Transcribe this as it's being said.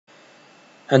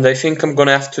And I think I'm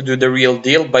gonna have to do the real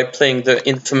deal by playing the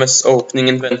infamous opening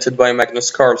invented by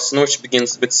Magnus Carlsen, which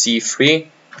begins with c3,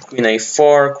 queen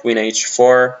a4, queen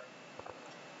h4.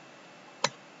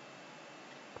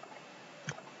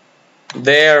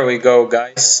 There we go,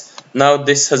 guys. Now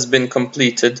this has been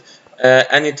completed.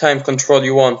 Anytime control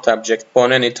you want, abject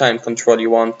pawn, anytime control you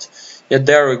want. Yeah,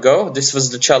 there we go. This was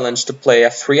the challenge to play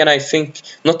f3, and I think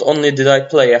not only did I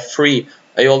play f3,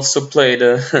 I also played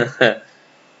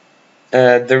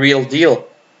the real deal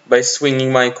by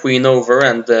swinging my queen over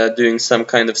and doing some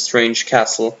kind of strange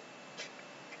castle.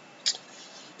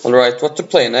 Alright, what to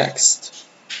play next?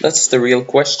 That's the real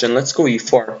question. Let's go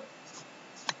e4.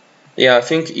 Yeah, I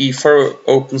think e4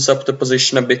 opens up the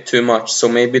position a bit too much, so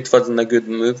maybe it wasn't a good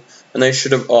move, and I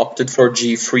should have opted for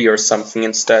g3 or something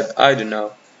instead. I don't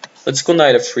know. Let's go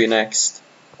knight f3 next.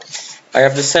 I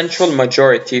have the central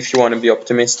majority if you want to be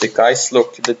optimistic, guys.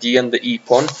 Look, the d and the e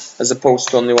pawn, as opposed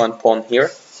to only one pawn here.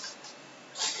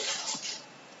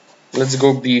 Let's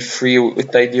go b3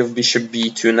 with the idea of bishop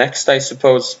b2 next, I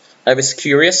suppose. I was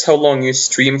curious how long you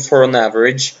stream for on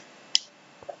average.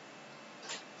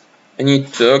 I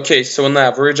need to, okay, so on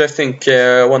average I think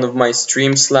one of my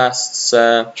streams lasts,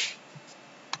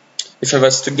 if I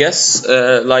was to guess,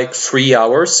 like 3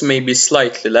 hours, maybe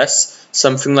slightly less.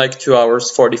 Something like 2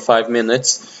 hours 45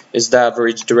 minutes is the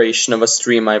average duration of a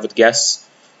stream, I would guess.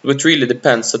 It really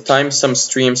depends. At times some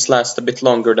streams last a bit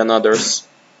longer than others.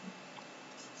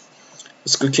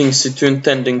 Let's go king c2,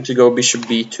 intending to go bishop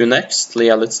b2 next.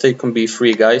 Yeah, let's take on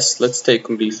b3, guys. Let's take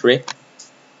on b3.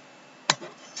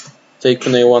 Take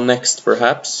on a1 next,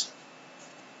 perhaps.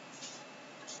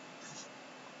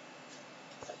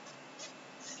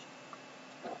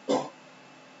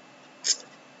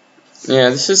 Yeah,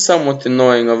 this is somewhat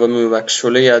annoying of a move,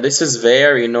 actually. Yeah, this is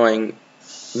very annoying.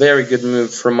 Very good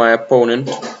move from my opponent.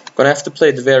 Gonna have to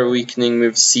play the very weakening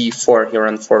move c4 here,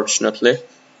 unfortunately.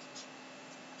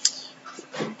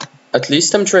 At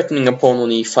least I'm threatening a pawn on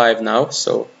e5 now,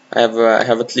 so I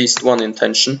have at least one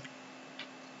intention.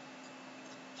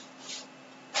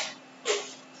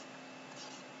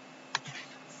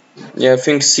 Yeah, I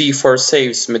think c4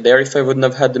 saves me there. If I wouldn't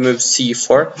have had the move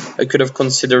c4, I could have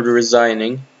considered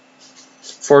resigning.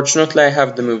 Fortunately, I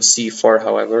have the move c4,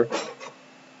 however.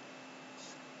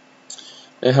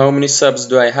 And how many subs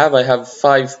do I have? I have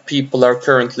 5 people are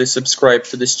currently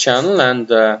subscribed to this channel,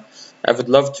 and I would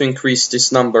love to increase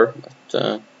this number,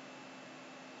 but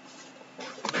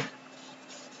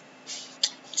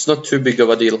it's not too big of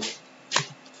a deal.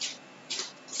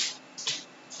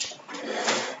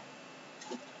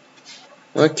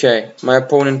 Okay, my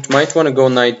opponent might want to go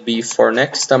knight b4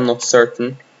 next, I'm not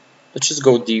certain. Let's just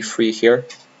go d3 here.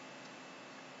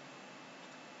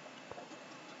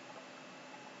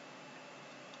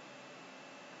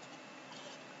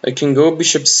 I can go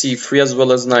bishop c3 as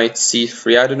well as knight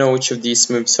c3. I don't know which of these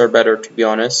moves are better, to be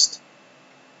honest.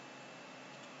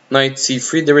 Knight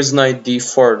c3, there is knight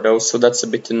d4 though, so that's a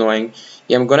bit annoying.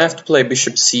 Yeah, I'm gonna have to play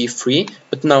bishop c3,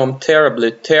 but now I'm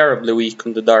terribly weak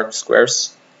on the dark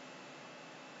squares.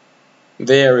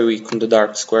 Very weak on the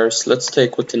dark squares. Let's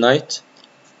take with the knight.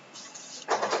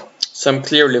 So I'm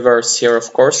clearly worse here,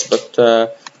 of course,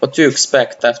 but what do you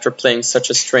expect after playing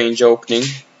such a strange opening?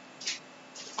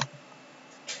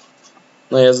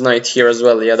 He has knight here as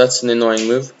well. Yeah, that's an annoying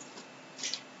move.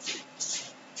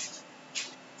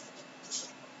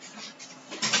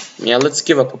 Yeah, let's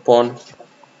give up a pawn.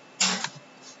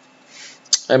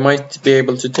 I might be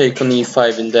able to take on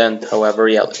e5 in the end, however.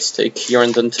 Yeah, let's take here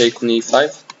and then take on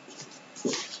e5.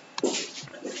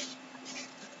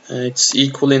 It's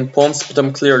equal in pawns, but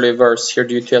I'm clearly worse here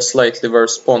due to a slightly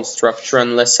worse pawn structure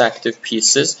and less active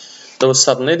pieces. Though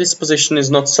suddenly this position is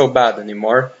not so bad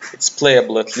anymore. It's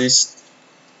playable at least.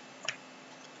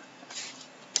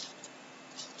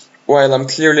 While I'm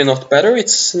clearly not better,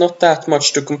 it's not that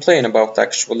much to complain about,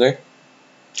 actually.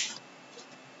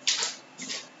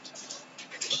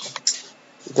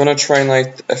 I'm gonna try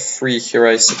knight f3 here,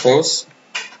 I suppose.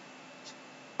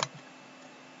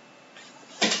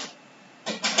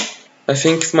 I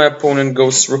think if my opponent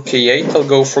goes rook a8, I'll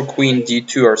go for queen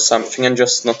d2 or something and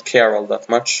just not care all that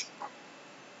much.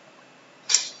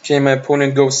 Okay, my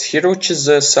opponent goes here, which is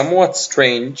somewhat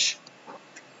strange.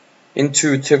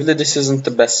 Intuitively, this isn't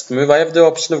the best move. I have the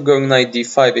option of going knight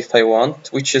d5 if I want,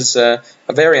 which is a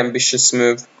very ambitious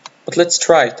move. But let's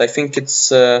try it. I think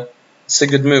it's a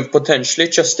good move. Potentially,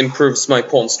 it just improves my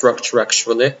pawn structure,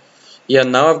 actually. Yeah,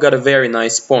 now I've got a very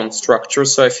nice pawn structure,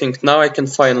 so I think now I can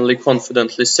finally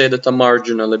confidently say that I'm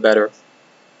marginally better.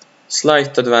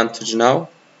 Slight advantage now.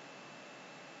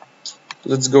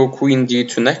 Let's go queen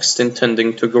d2 next,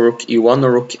 intending to go rook e1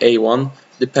 or rook a1,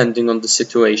 depending on the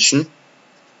situation.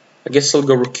 I guess I'll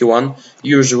go rook e1.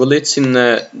 Usually it's in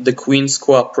the queens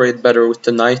cooperate better with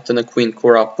the knight than a queen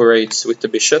cooperates with the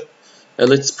bishop.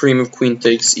 Let's pre-move queen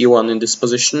takes e1 in this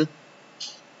position.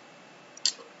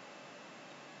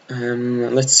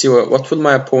 Let's see what will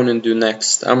my opponent do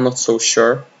next. I'm not so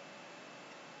sure.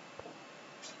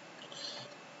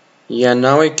 Yeah,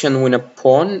 now I can win a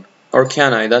pawn, or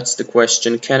can I? That's the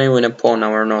question. Can I win a pawn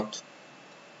now or not?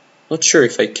 Not sure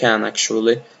if I can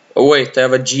actually. Oh wait, I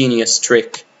have a genius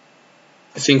trick.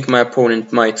 I think my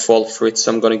opponent might fall for it,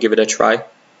 so I'm gonna give it a try.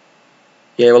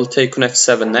 Yeah, I will take on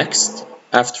f7 next,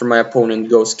 after my opponent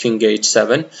goes king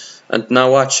h7. And now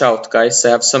watch out guys, I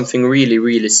have something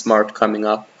really smart coming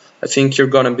up. I think you're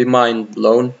gonna be mind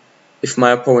blown if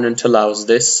my opponent allows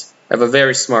this. I have a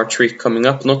very smart trick coming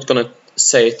up, not gonna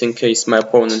say it in case my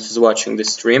opponent is watching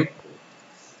this stream.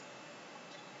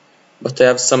 But I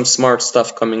have some smart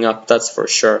stuff coming up, that's for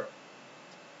sure.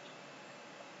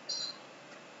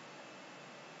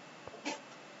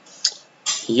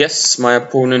 Yes, my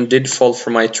opponent did fall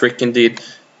for my trick indeed.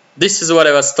 This is what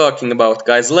I was talking about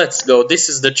guys, let's go. This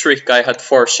is the trick I had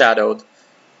foreshadowed.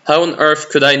 How on earth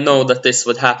could I know that this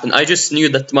would happen? I just knew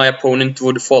that my opponent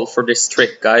would fall for this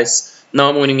trick, guys. Now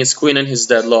I'm winning his queen and he's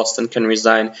dead lost and can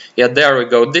resign. Yeah, there we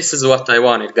go. This is what I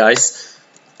wanted, guys.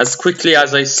 As quickly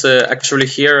as I actually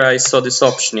here, I saw this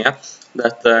option, yeah.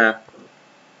 That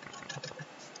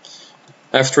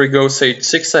after he goes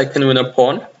h6, I can win a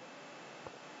pawn.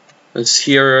 As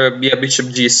here, yeah, bishop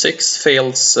g6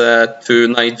 fails to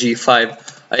knight g5.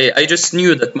 I just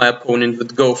knew that my opponent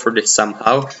would go for this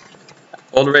somehow.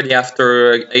 Already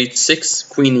after h6,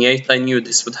 queen e8, I knew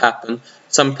this would happen.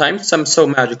 Sometimes I'm so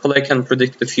magical I can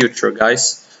predict the future,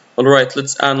 guys. Alright,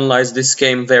 let's analyze this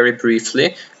game very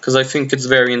briefly, because I think it's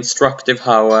very instructive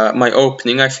how my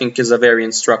opening, I think, is a very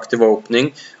instructive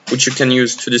opening, which you can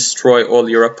use to destroy all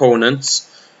your opponents.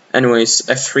 Anyways,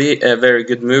 f3, a very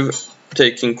good move,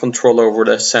 taking control over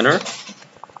the center.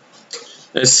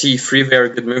 c3, very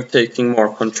good move, taking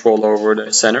more control over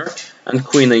the center. And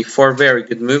queen a4, very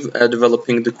good move,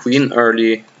 developing the queen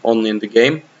early on in the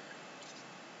game.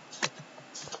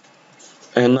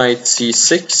 And knight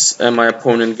c6, my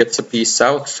opponent gets a piece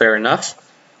out, fair enough.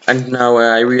 And now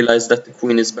I realize that the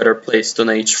queen is better placed on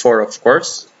h4, of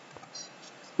course.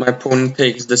 My opponent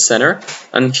takes the center,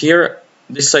 and here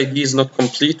this idea is not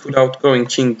complete without going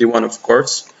king d1, of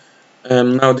course.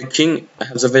 Now the king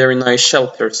has a very nice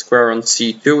shelter square on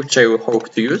c2, which I will hope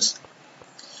to use.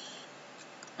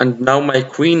 And now my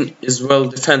queen is well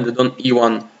defended on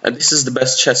e1. This is the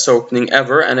best chess opening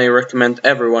ever, and I recommend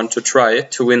everyone to try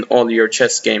it to win all your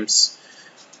chess games.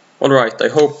 Alright, I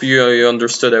hope you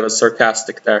understood I was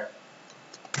sarcastic there.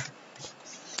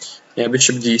 Yeah,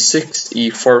 bishop d6,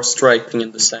 e4 striking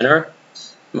in the center.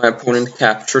 My opponent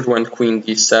captured, went queen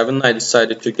d7. I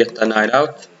decided to get the knight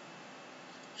out.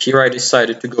 Here I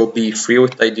decided to go b3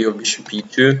 with the idea of bishop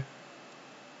e2.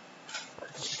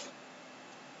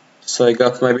 So I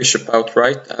got my bishop out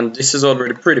right, and this is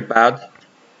already pretty bad.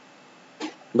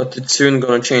 But it's soon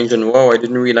gonna change, and wow, I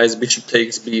didn't realize bishop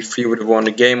takes b3 would have won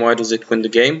the game. Why does it win the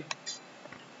game?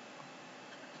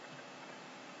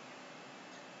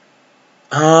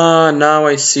 Ah, now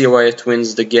I see why it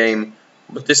wins the game.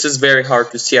 But this is very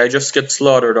hard to see, I just get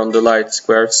slaughtered on the light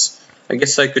squares. I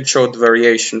guess I could show the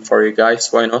variation for you guys,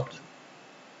 why not?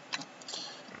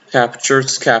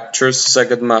 Captures,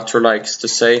 Zagadmatter likes to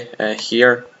say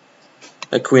here.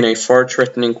 Queen a4,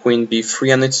 threatening queen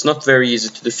b3, and it's not very easy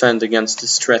to defend against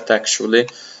this threat actually.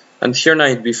 And here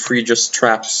knight b3 just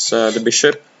traps the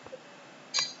bishop.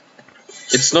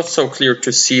 It's not so clear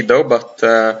to see though, but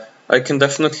I can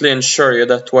definitely ensure you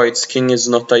that white's king is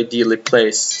not ideally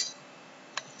placed.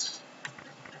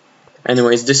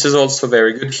 Anyways, this is also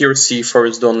very good. Here c4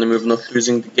 is the only move not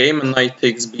losing the game, and knight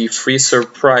takes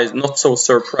b3, not so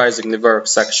surprisingly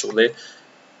works actually.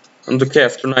 And okay,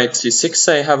 after knight c6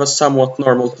 I have a somewhat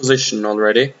normal position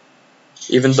already.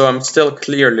 Even though I'm still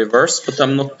clearly worse, but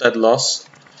I'm not dead lost.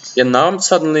 Yeah, now I'm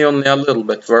suddenly only a little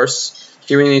bit worse.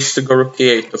 Here he needs to go rook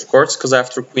e8, of course, because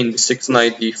after queen b6,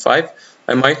 knight d5,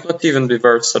 I might not even be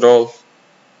worse at all.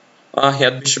 Ah, he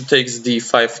had bishop takes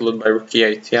d5 followed by rook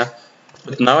e8, yeah.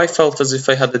 But now I felt as if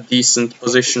I had a decent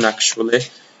position actually.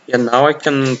 Yeah, now I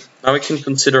can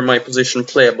consider my position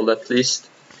playable at least.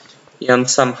 Yeah, and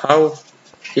somehow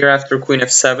here after queen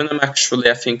f7 I'm actually,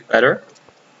 I think, better.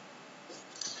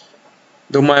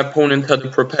 Though my opponent had a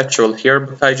perpetual here,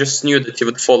 but I just knew that he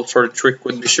would fall for a trick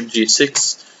with bishop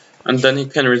g6, and then he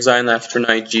can resign after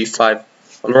knight g5.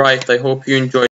 Alright, I hope you enjoyed